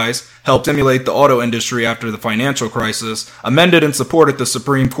diplomatic ties, helped stimulate the auto industry after the financial crisis, amended and supported the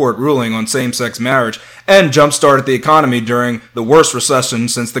Supreme Court ruling on same-sex marriage, and jump-started the economy during the worst recession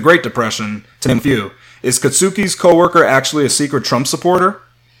since the Great Depression, to name a few. Is Katsuki's co-worker actually a secret Trump supporter?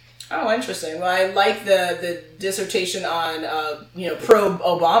 Oh, interesting. Well, I like the dissertation on, pro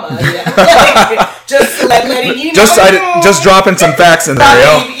Obama. Yeah. Just letting you know. Just dropping some facts in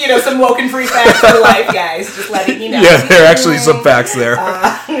there, yo. Some woken free facts for life, guys. Just letting you know. Yeah, there are actually some facts there.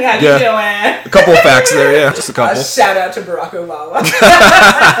 How you doing? A couple of facts there, yeah. Just a couple. Shout out to Barack Obama.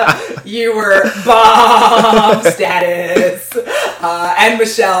 You were bomb status. And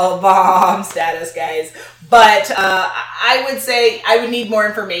Michelle, bomb status, guys. But I would say I would need more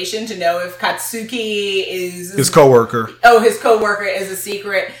information to know if Katsuki is his coworker. Oh, his coworker is a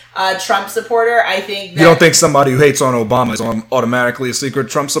secret Trump supporter. I think you don't think somebody who hates on Obama is automatically a secret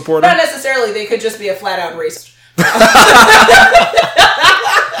Trump supporter? Not necessarily. They could just be a flat out racist.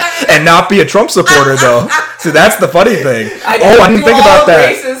 And not be a Trump supporter, though. See, that's the funny thing. I didn't think about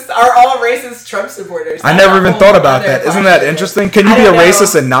that. Are all racist Trump supporters? I never even thought about that. Isn't that interesting? Can you be a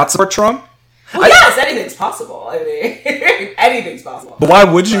racist and not support Trump? Well, yes, anything's possible. I mean, anything's possible. But why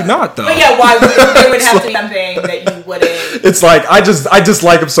would you not, though? But yeah, why would there would have to be something that you wouldn't? It's like, I just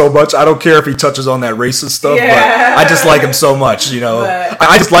like him so much. I don't care if he touches on that racist stuff, but I just like him so much, you know.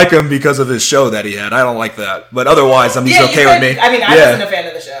 I just like him because of his show that he had. I don't like that. But otherwise, he's okay with me. I mean, I wasn't a fan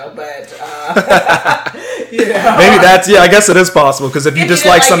of the show, but, you know. Maybe I guess it is possible, because if you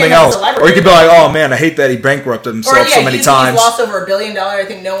dislike something else, or you could be like, oh man, I hate that he bankrupted himself so many times. He's lost over $1 billion. I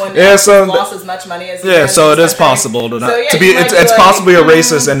think no one lost as much money as he has. So it is possible to be. It's possibly a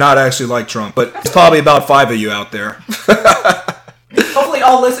racist and not actually like Trump, but it's probably about 5 of you out there. Hopefully,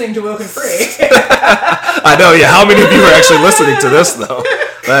 all listening to Woken Free. I know. Yeah, how many of you are actually listening to this though?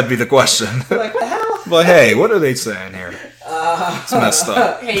 That'd be the question. Like, what the hell? But hey, what are they saying here? It's messed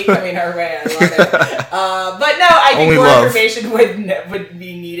up. Hate coming our way. I love it. But no, I think more information would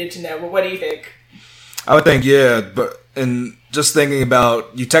be needed to know. But what do you think? I would think, and just thinking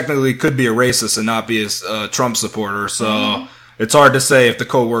about, you technically could be a racist and not be a Trump supporter, so it's hard to say if the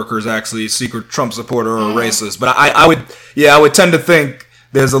coworker is actually a secret Trump supporter or a racist. But I would tend to think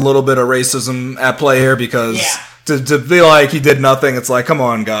there's a little bit of racism at play here, because to feel like he did nothing, it's like, come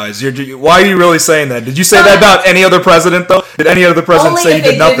on, guys. Why are you really saying that? Did you say that about any other president, though? Did any other president say he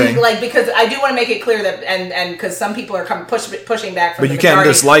did nothing? Because I do want to make it clear that, and because some people are pushing back from but you can't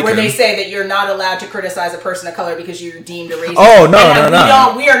dislike where him. They say that you're not allowed to criticize a person of color because you're deemed a racist. Oh,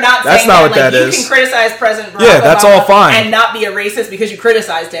 no. We are not that's saying not that. What that is. You can criticize President Barack Obama that's all fine. And not be a racist because you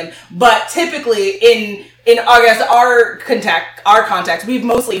criticized him. But typically in I guess our context, we've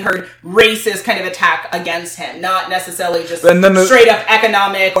mostly heard racist kind of attack against him, not necessarily just straight up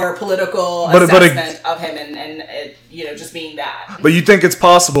economic or political assessment of him, and just being that. But you think it's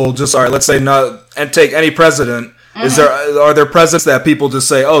possible? Just let's say and take any president. Are there presidents that people just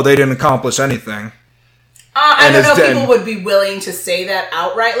say, oh, they didn't accomplish anything? I don't know if people would be willing to say that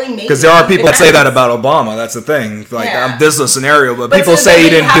outrightly. Maybe because there are people that say that about Obama. That's the thing. This is a scenario, but people say he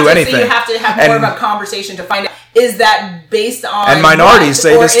didn't do anything. So you have to have more of a conversation to find out, is that based on and minorities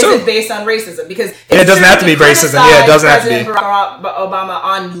say this too, or is it based on racism? Because it doesn't have to be racism. Yeah, it doesn't have to be. President Barack Obama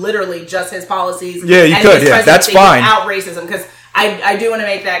on literally just his policies. Yeah, you could. Yeah, that's fine. Without racism, because I do want to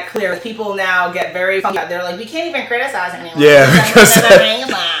make that clear. People now get very funny. They're like, we can't even criticize anyone. Yeah, because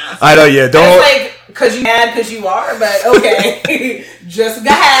I know. Yeah, don't. Because you're mad because you are, but okay. Just go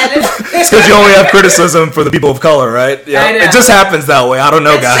ahead. It's because you only have criticism for the people of color, right? Yeah, it just happens that way. I don't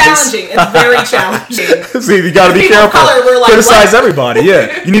know, guys. It's challenging. It's very challenging. See, you got to be careful. Criticize everybody.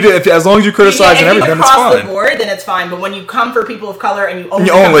 Yeah, you need to. As long as you criticize everything, it's fine. Across the board, then it's fine. But when you come for people of color and you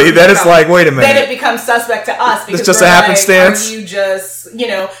only then it's like, wait a minute. Then it becomes suspect to us because it's just a happenstance. Are you just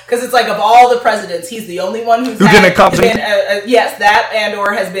because it's like, of all the presidents, he's the only one who didn't accomplish. Yes, that and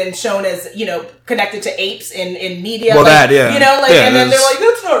or has been shown as connected to apes in media. Well, and then they're like,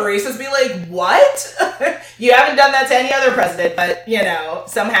 that's not racist. Be like, what? You haven't done that to any other president, but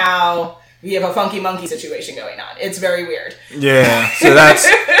somehow we have a funky monkey situation going on. It's very weird. Yeah, so that's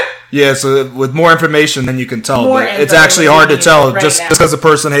so with more information then you can tell, but it's actually hard to tell. Just because a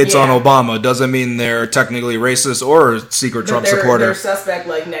person hates on Obama doesn't mean they're technically racist or a secret Trump supporter. They're suspect,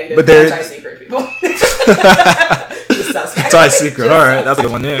 negative, but they're anti-secret people. Anti-secret. All right, that's a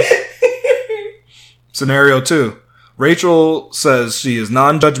good one. Yeah. Scenario 2. Rachel says she is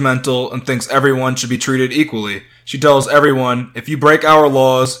non-judgmental and thinks everyone should be treated equally. She tells everyone, if you break our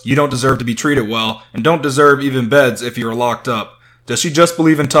laws, you don't deserve to be treated well, and don't deserve even beds if you're locked up. Does she just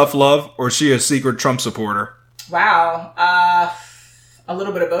believe in tough love, or is she a secret Trump supporter? Wow. A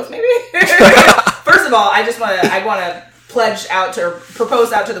little bit of both, maybe? First of all, I want to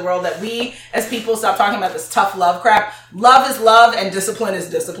propose out to the world that we as people stop talking about this tough love crap. Love is love and discipline is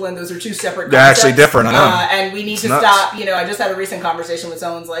discipline. Those are two separate concepts. They're actually different, I know. And we need to stop, I just had a recent conversation with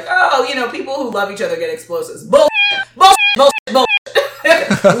someone's like, people who love each other get explosives. Bullshit.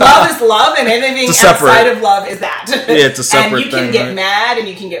 Love is love, and anything outside of love is that. Yeah, it's a separate thing. And you can get mad, and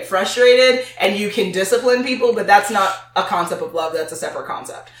you can get frustrated, and you can discipline people, but that's not a concept of love. That's a separate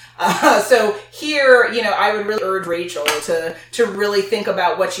concept. So here, I would really urge Rachel to really think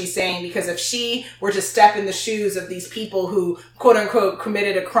about what she's saying, because if she were to step in the shoes of these people who, quote unquote,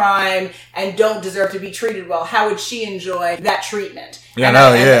 committed a crime and don't deserve to be treated well, how would she enjoy that treatment?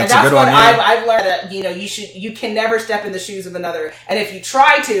 Yeah, it's a good one. I've learned that, you can never step in the shoes of another. And if you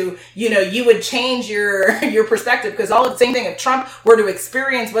try to, you would change your perspective, because all the same thing, if Trump were to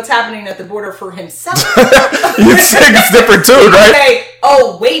experience what's happening at the border for himself. You'd think it's different too, right? Say,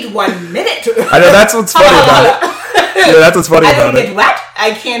 oh, wait 1 minute. I know, that's what's funny about it. Yeah, that's what's funny about it. I don't get what?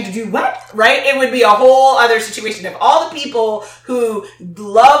 I can't do what? Right? It would be a whole other situation. If all the people who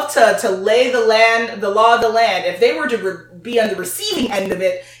love to lay the law of the land, if they were to be on the receiving end of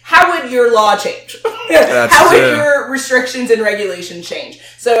it, how would your law change? That's How would it. your restrictions and regulations change?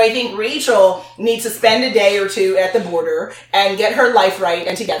 So I think Rachel needs to spend a day or two at the border and get her life right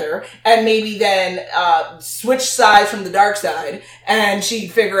and together, and maybe then switch sides from the dark side, and she'd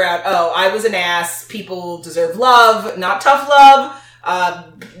figure out, oh, I was an ass. People deserve love, not tough love.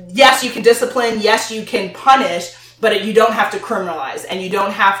 Yes, you can discipline. Yes, you can punish. But you don't have to criminalize, and you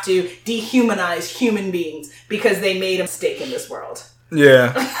don't have to dehumanize human beings because they made a mistake in this world.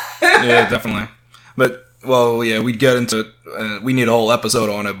 Yeah. Yeah, definitely. But, well, yeah, we'd get into we need a whole episode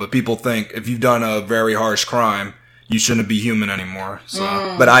on it, but people think if you've done a very harsh crime, you shouldn't be human anymore. So,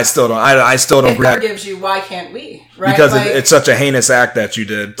 but I still don't. I still don't. If God forgives you, why can't we? Right? Because it's such a heinous act that you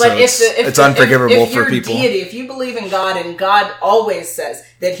did. But So it's unforgivable for people. Deity, if you believe in God and God always says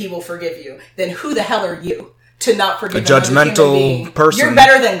that He will forgive you, then who the hell are you to not forgive A judgmental another human being? person. You're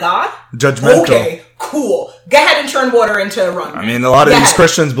better than God? Judgmental. Okay, cool. Go ahead and turn water into a rum. I mean, a lot of these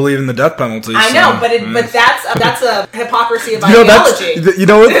Christians believe in the death penalty. I know, but that's a hypocrisy of You know, ideology. you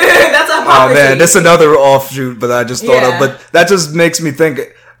know what? That's a Oh hypocrisy. man, that's another offshoot, but I just thought Yeah. of. But that just makes me think,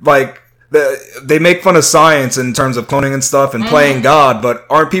 like, they make fun of science in terms of cloning and stuff and playing God, but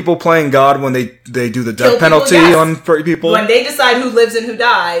aren't people playing God when they do the death Kill people, penalty yes. on people? When they decide who lives and who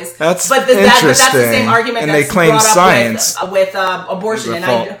dies. That's but that's the same interesting. argument And that's they claim brought up science with abortion. is And a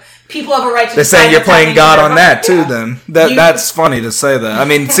fault. people have a right to They're decide saying you're what's playing happening God in on their that heart. too. Yeah. Then that's funny to say that. I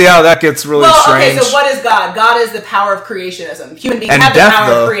mean, see how that gets really Well, strange. okay, so what is God? God is the power of creationism. Human beings And have death, the power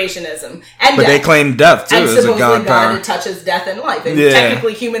though. of creationism. And But death. they claim death too and as a supposedly God power. God touches death and life. And Yeah.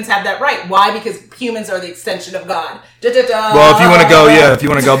 technically humans have that right. Why? Because humans are the extension of God. Da-da-da. Well, if you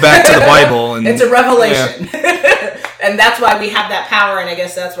want to go back to the Bible, and It's a revelation. And that's why we have that power, and I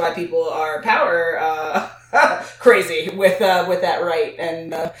guess that's why people are power crazy with that right.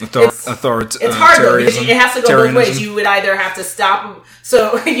 And it's hard though, because it has to go both ways. You would either have to stop,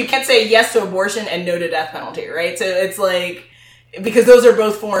 so you can't say yes to abortion and no to death penalty, right? So it's like, because those are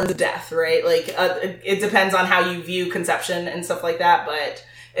both forms of death, right? Like it depends on how you view conception and stuff like that, but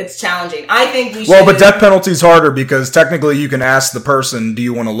it's challenging. I think we should. Well, but death penalty is harder because technically you can ask the person, do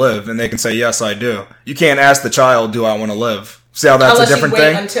you want to live? And they can say, yes, I do. You can't ask the child, do I want to live? See how that's a different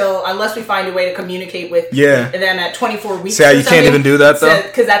thing? Unless we find a way to communicate with Yeah. them at 24 weeks. See how you can't even do that, though?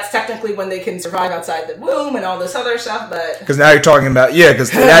 Because that's technically when they can survive outside the womb and all this other stuff, but... Because now you're talking about,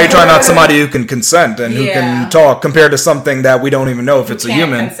 because now you're talking about somebody who can consent and who Yeah. can talk compared to something that we don't even know if it's a can't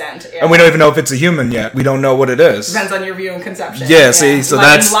human. consent, yeah. And we don't even know if it's a human yet. We don't know what it is. Depends on your view and conception. Yeah, see, so Like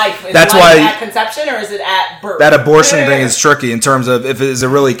that's- in life. Is that's life why- at conception or is it at birth? That abortion thing is tricky in terms of is it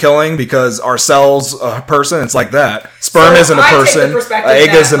really killing because our cells a person? It's like that. Sperm So isn't a I take the person. perspective Egg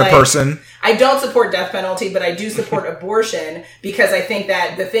that, isn't a like, person. I don't support death penalty, but I do support abortion because I think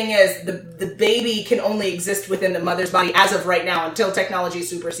that the thing is the baby can only exist within the mother's body as of right now until technology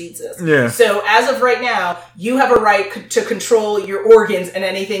supersedes this. Yeah. So as of right now, you have a right to control your organs and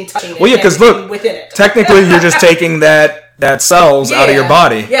anything touching it. Well, yeah, because anything look, within it. technically you're just taking that cells out of your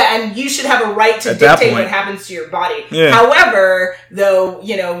body. Yeah, and you should have a right to At that dictate point. what happens to your body. Yeah. However, though,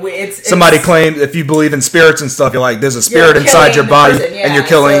 it's Somebody claimed if you believe in spirits and stuff, you're like, there's a you're spirit inside killing your the body, person, yeah. and you're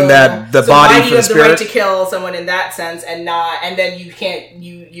killing the so body why for do you the have spirit. the right to kill someone in that sense and then you can't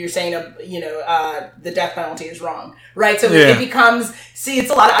you're saying the death penalty is wrong, right? So Yeah. it becomes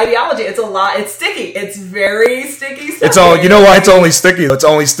it's a lot of ideology. It's sticky. It's very sticky stuff. It's all. You know why it's only sticky? It's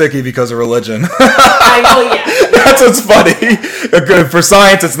only sticky because of religion. I know, yeah. That's what's funny. For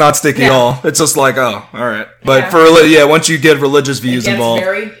science, it's not sticky at Yeah. all. It's just like, oh, all right. But Yeah. for once you get religious views It gets involved,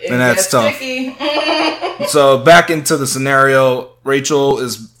 it then that's gets tough. sticky. So back into the scenario, Rachel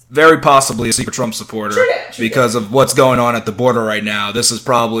is very possibly a secret Trump supporter True because of what's going on at the border right now. This is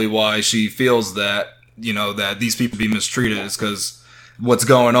probably why she feels that that these people be mistreated is because what's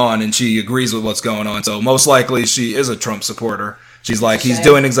going on, and she agrees with what's going on. So most likely she is a Trump supporter. She's like, he's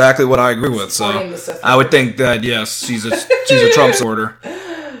doing exactly what I agree with. Supporting the So Sith I would think that yes, she's a Trump supporter.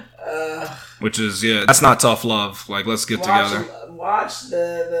 Which is that's not tough love. Like, let's get together. Watch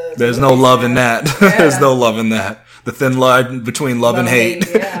the There's no love in that. There's no love in that. The thin line between love and hate.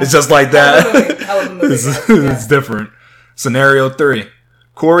 yeah. It's just like Hell that. of a movie. Hell of a movie, It's, yeah. it's different. Scenario 3.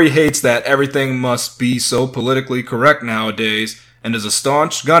 Corey hates that everything must be so politically correct nowadays and is a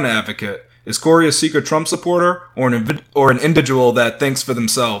staunch gun advocate. Is Corey a secret Trump supporter or an individual that thinks for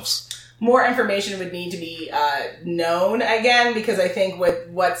themselves? More information would need to be known again, because I think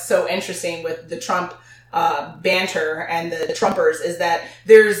what's so interesting with the Trump banter and the Trumpers is that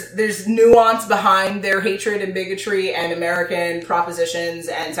there's nuance behind their hatred and bigotry and American propositions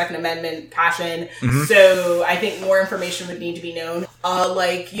and Second Amendment passion. So I think more information would need to be known.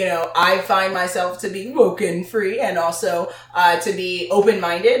 I find myself to be woken free and also to be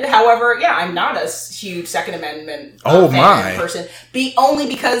open-minded. However, I'm not a huge Second Amendment person. Only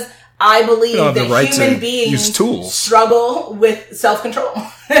because I believe that human beings struggle with self-control.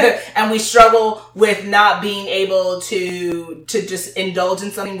 And we struggle with not being able to just indulge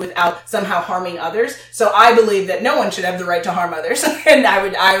in something without somehow harming others. So I believe that no one should have the right to harm others. And I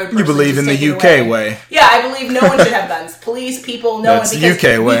would You believe in the UK way. Yeah, I believe no one should have guns. Police, people, no That's one. That's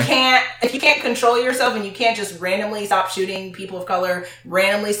the UK way. If you can't control yourself and you can't just randomly stop shooting people of color,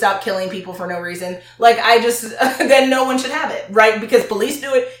 randomly stop killing people for no reason, then no one should have it, right? Because police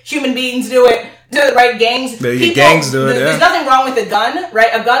do it, human beings do it, right? Gangs do it, There's nothing wrong with a gun, right?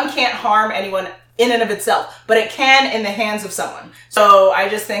 A gun can't harm anyone in and of itself, but it can in the hands of someone. So I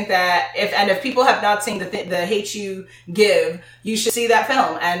just think that if people have not seen the Hate U Give, you should see that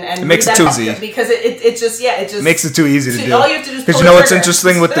film and it makes it too easy because it just makes it too easy to do. All you have to do is because what's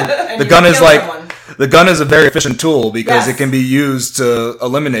interesting with the gun is the gun is a very efficient tool because it can be used to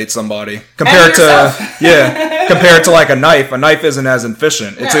eliminate somebody compared to like a knife. A knife isn't as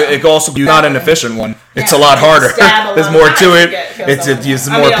efficient. It can also be not an efficient one. It's a lot harder. There's more to it. It uses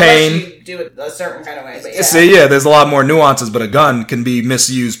more pain. Do it a certain kind of way, but there's a lot more nuances, but a gun can be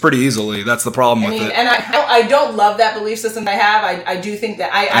misused pretty easily. That's the problem with it. And I don't love that belief system I have. I do think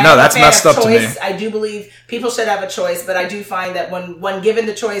that I know that's messed up to me. I do believe people should have a choice, but I do find that when given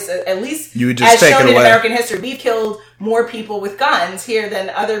the choice, at least you would just as take shown it in away. American history, we've killed more people with guns here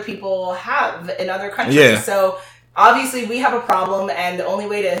than other people have in other countries. Yeah. So obviously, we have a problem, and the only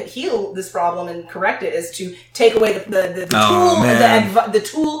way to heal this problem and correct it is to take away the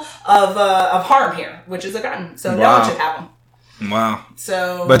tool of harm here, which is a gun. So no one should have them. Wow.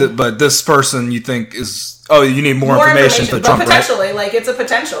 So, but this person you think is you need more information for Trump, potentially, right? It's a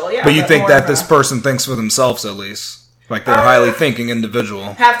potential, yeah. But you think that this person thinks for themselves at least. Like they're a highly thinking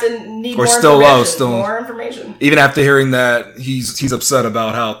individual. Have to need or more information. Even after hearing that, he's upset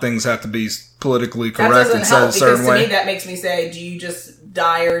about how things have to be politically correct and said a certain way. To me, that makes me say, do you just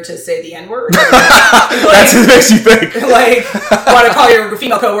dire to say the N-word? That's what makes you think. Want to call your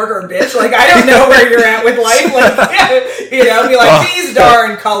female coworker a bitch? I don't know where you're at with life. Be like, these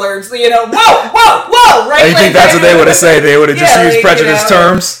darn coloreds, whoa, right? You think that's what they would have said? They would have just used prejudice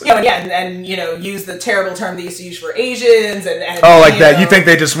terms? And use the terrible term they used to use for Asians and that. You think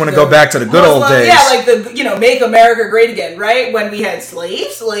they just want to go back to the good old days? Yeah, make America great again, right? When we had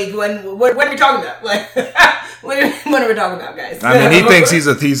slaves? What are we talking about? What are we talking about, guys? I mean, he thinks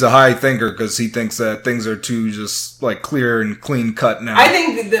he's a high thinker because he thinks that things are too just clear and clean cut now. I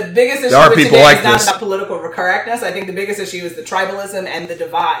think the biggest issue with today is not about political correctness. I think the biggest issue is the tribalism and the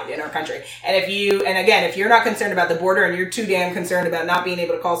divide in our country. And if you're not concerned about the border and you're too damn concerned about not being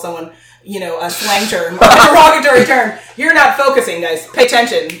able to call someone, a slang term, a derogatory term, you're not focusing, guys. Pay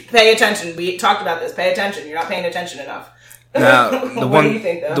attention. We talked about this. Pay attention. You're not paying attention enough. Now, what do you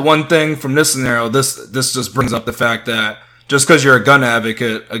think, though? The one thing from this scenario, this just brings up the fact that just because you're a gun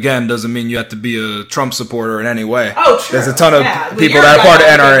advocate, again, doesn't mean you have to be a Trump supporter in any way. Oh, true. There's a ton of people that are part of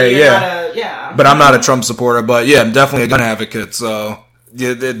NRA, But I'm not a Trump supporter, but I'm definitely a gun advocate, so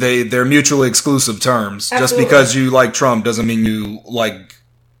they're mutually exclusive terms. Absolutely. Just because you like Trump doesn't mean you like...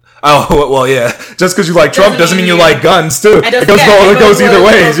 Oh, well, yeah. Just because you like Trump doesn't mean you like guns, too. It goes either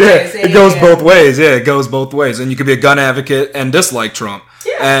ways, It goes both ways, It goes both ways. And you can be a gun advocate and dislike Trump.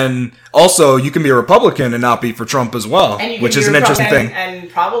 Yeah. And also, you can be a Republican and not be for Trump as well, which is an interesting thing. And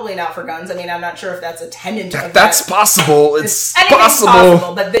probably not for guns. I mean, I'm not sure if that's a tenant of That's possible. It's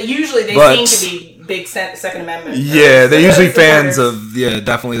possible. But usually they seem to be big Second Amendment. Yeah, they're usually fans of,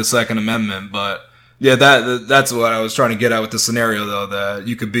 definitely the Second Amendment, but... Yeah, that's what I was trying to get at with the scenario, though, that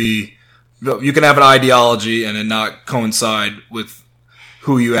you can have an ideology and it not coincide with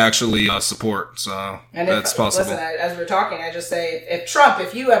who you actually support. So that's possible. Listen, as we're talking, I just say, President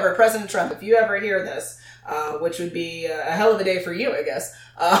Trump, if you ever hear this, which would be a hell of a day for you, I guess.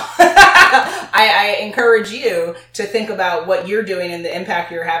 I encourage you to think about what you're doing and the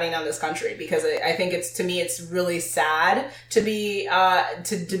impact you're having on this country, because I think it's really sad to be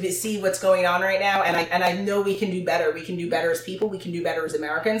see what's going on right now, and I know we can do better. We can do better as people. We can do better as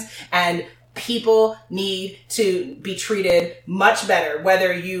Americans, and people need to be treated much better,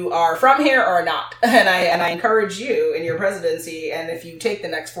 whether you are from here or not. And I encourage you in your presidency, and if you take the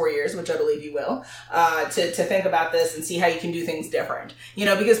next 4 years, which I believe you will, to think about this and see how you can do things different. You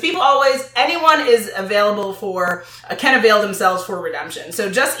know, because people always, anyone is available for, can avail themselves for redemption.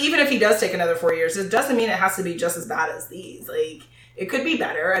 So just, even if he does take another 4 years, it doesn't mean it has to be just as bad as these. Like, it could be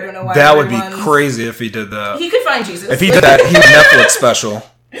better. I don't know why. That would be crazy if he did that. He could find Jesus. If he did that, he would Netflix special.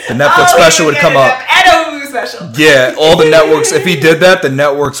 The Netflix special would come up. Edo special. Yeah, all the networks. If he did that, the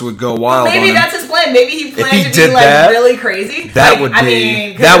networks would go wild. Maybe that's his plan. Maybe he planned to did be like that, really crazy. That like, would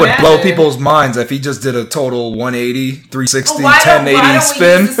be that would blow people's minds if he just did a total 180, 360, 1080 why don't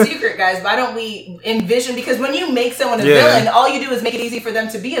spin. We use the secret, guys? Why don't we envision? Because when you make someone a villain, all you do is make it easy for them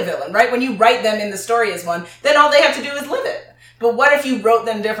to be a villain, right? When you write them in the story as one, then all they have to do is live it. But what if you wrote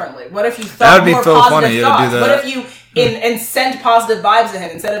them differently? What if you thought more so positive funny, thoughts? do that. What if you and sent positive vibes to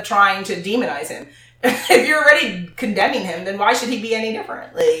him instead of trying to demonize him? If you're already condemning him, then why should he be any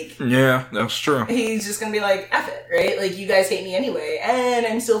different? Like, yeah, that's true. He's just gonna be like, F it, right? Like, you guys hate me anyway, and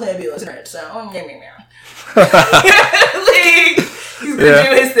I'm still fabulous, right? So, like, he's gonna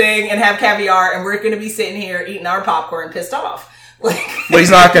do his thing and have caviar, and we're gonna be sitting here eating our popcorn pissed off. Like, but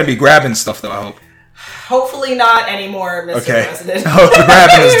he's not gonna be grabbing stuff, though, I hope. Hopefully not anymore, Mr. President. Oh, the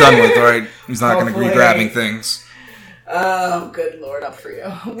grabbing is done with, right? He's not going to be grabbing things. Oh, good Lord, up for you. We are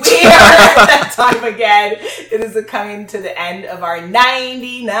at that time again. It is coming to the end of our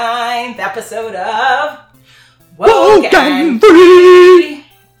 99th episode of Woken Free.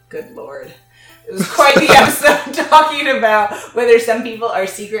 Good Lord. It was quite the episode talking about whether some people are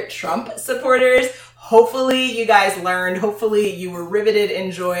secret Trump supporters. Hopefully you guys learned. Hopefully you were riveted,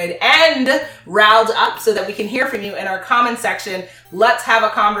 enjoyed, and riled up so that we can hear from you in our comment section. Let's have a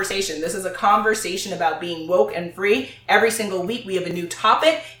conversation. This is a conversation about being woke and free. Every single week we have a new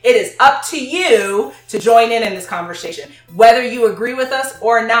topic. It is up to you to join in this conversation. Whether you agree with us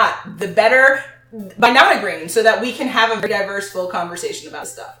or not, the better by not agreeing so that we can have a very diverse, full conversation about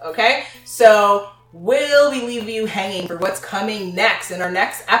stuff, okay? So will we leave you hanging for what's coming next in our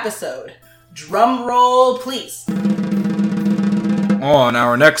next episode? Drum roll, please. On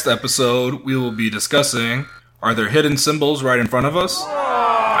our next episode, we will be discussing, are there hidden symbols right in front of us?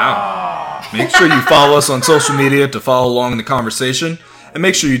 Wow. Make sure you follow us on social media to follow along in the conversation. And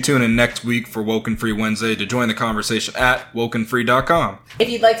make sure you tune in next week for Woken Free Wednesday to join the conversation at wokenfree.com. If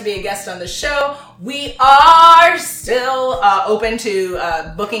you'd like to be a guest on the show, we are still open to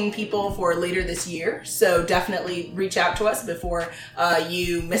booking people for later this year. So definitely reach out to us before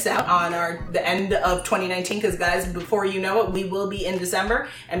you miss out on the end of 2019. Because guys, before you know it, we will be in December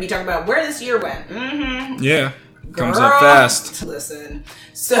and be talking about where this year went. Mm-hmm. Yeah. Comes up fast. Listen.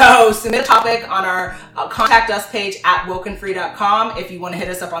 So submit a topic on our contact us page at wokenfree.com. If you want to hit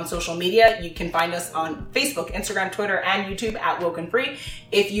us up on social media, you can find us on Facebook, Instagram, Twitter, and YouTube at wokenfree.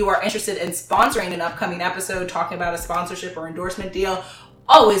 If you are interested in sponsoring an upcoming episode, talking about a sponsorship or endorsement deal,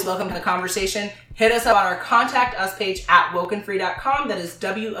 always welcome to the conversation. Hit us up on our contact us page at wokenfree.com. That is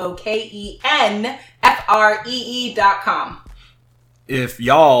WOKENFREE.com. If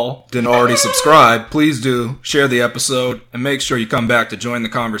y'all didn't already subscribe, please do share the episode and make sure you come back to join the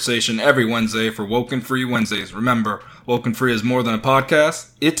conversation every Wednesday for Woken Free Wednesdays. Remember, Woken Free is more than a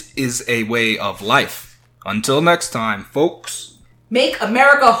podcast. It is a way of life. Until next time, folks. Make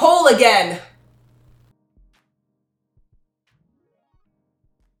America whole again.